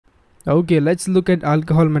Okay, let's look at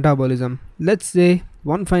alcohol metabolism. Let's say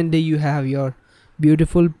one fine day you have your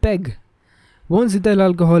beautiful peg. Once ethyl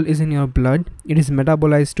alcohol is in your blood, it is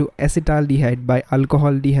metabolized to acetaldehyde by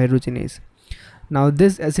alcohol dehydrogenase. Now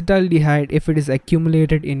this acetaldehyde, if it is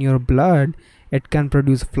accumulated in your blood, it can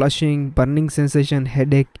produce flushing, burning sensation,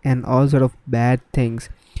 headache and all sort of bad things.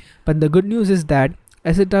 But the good news is that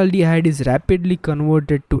acetaldehyde is rapidly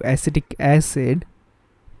converted to acetic acid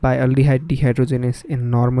by aldehyde dehydrogenase in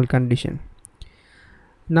normal condition.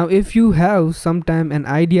 Now if you have sometime an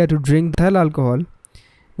idea to drink methyl alcohol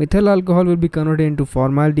will be converted into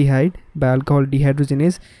formaldehyde by alcohol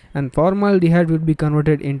dehydrogenase, and formaldehyde will be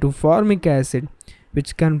converted into formic acid,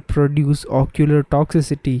 which can produce ocular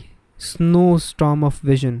toxicity, snowstorm of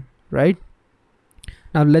vision, right?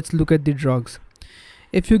 Now let's look at the drugs.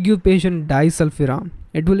 If you give patient disulfiram,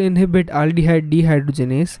 it will inhibit aldehyde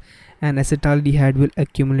dehydrogenase and acetaldehyde will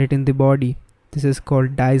accumulate in the body. This is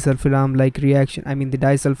called disulfiram-like reaction. The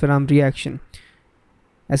disulfiram reaction.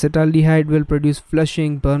 Acetaldehyde will produce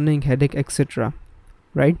flushing, burning, headache, etc.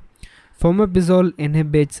 Right? Fomepizole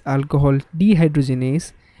inhibits alcohol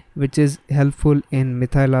dehydrogenase, which is helpful in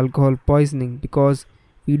methyl alcohol poisoning because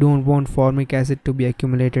we don't want formic acid to be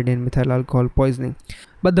accumulated in methyl alcohol poisoning.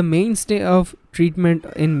 But the mainstay of treatment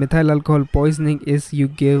in methyl alcohol poisoning is you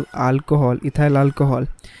give ethyl alcohol.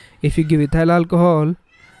 If you give ethyl alcohol,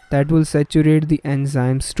 that will saturate the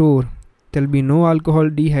enzyme store. There will be no alcohol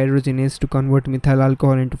dehydrogenase to convert methyl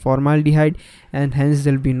alcohol into formaldehyde, and hence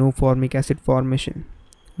there will be no formic acid formation,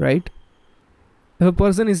 right? If a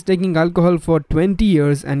person is taking alcohol for 20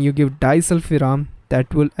 years and you give disulfiram,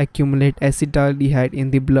 that will accumulate acetaldehyde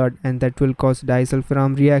in the blood and that will cause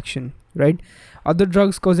disulfiram reaction, right? Other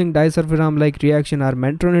drugs causing disulfiram like reaction are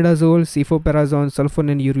metronidazole, cefoperazone,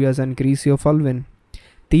 sulfonylureas and griseofulvin.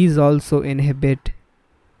 These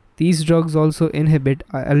drugs also inhibit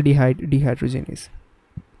aldehyde dehydrogenase.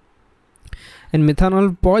 In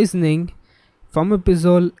methanol poisoning,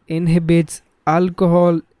 fomepizole inhibits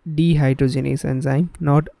alcohol dehydrogenase enzyme,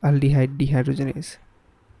 not aldehyde dehydrogenase.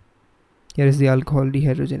 Here is the alcohol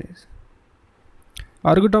dehydrogenase.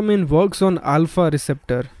 Ergotamine works on alpha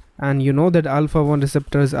receptor, and you know that alpha 1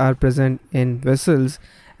 receptors are present in vessels,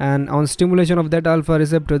 and on stimulation of that alpha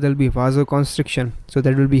receptor there will be vasoconstriction, so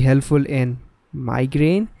that will be helpful in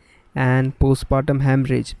migraine and postpartum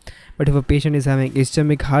hemorrhage. But if a patient is having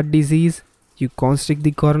ischemic heart disease, you constrict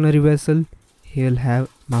the coronary vessel, he will have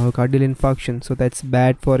myocardial infarction, so that's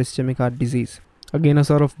bad for ischemic heart disease. Again, a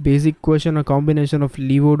sort of basic question: a combination of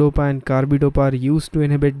levodopa and carbidopa are used to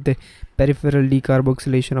inhibit the peripheral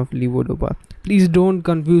decarboxylation of levodopa. Please don't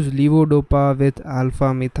confuse levodopa with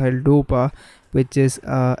alpha methyl dopa, which is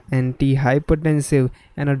antihypertensive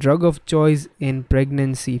and a drug of choice in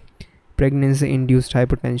pregnancy induced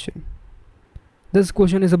hypertension. This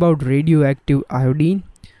question is about radioactive iodine.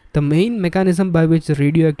 The main mechanism by which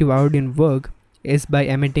radioactive iodine work is by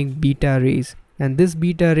emitting beta rays, and this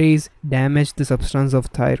beta rays damage the substance of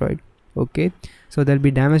thyroid. Okay, so there'll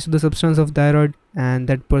be damage to the substance of thyroid and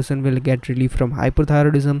that person will get relief from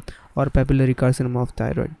hyperthyroidism or papillary carcinoma of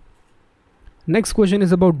thyroid. Next question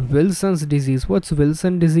is about Wilson's disease. What's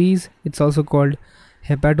Wilson disease? It's also called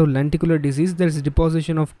hepatolenticular disease. There is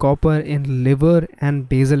deposition of copper in liver and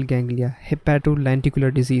basal ganglia.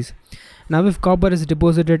 Hepatolenticular disease. Now if copper is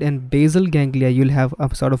deposited in basal ganglia, you'll have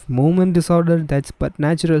a sort of movement disorder. That's but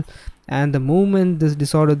natural, and the movement this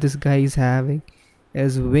disorder this guy is having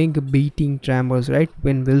is wing beating tremors, right?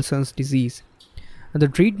 When Wilson's disease. And the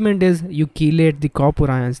treatment is you chelate the copper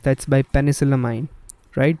ions, that's by penicillamine,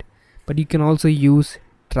 right? But you can also use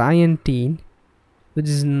trientine, which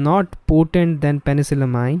is not potent than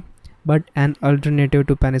penicillamine but an alternative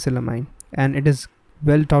to penicillamine, and it is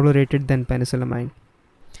well tolerated than penicillamine.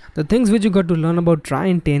 The things which you got to learn about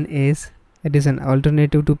trientine is it is an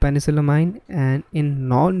alternative to penicillamine, and in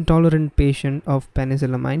non-tolerant patient of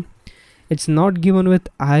penicillamine, it's not given with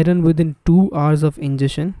iron within 2 hours of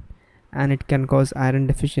ingestion, and it can cause iron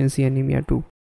deficiency anemia too.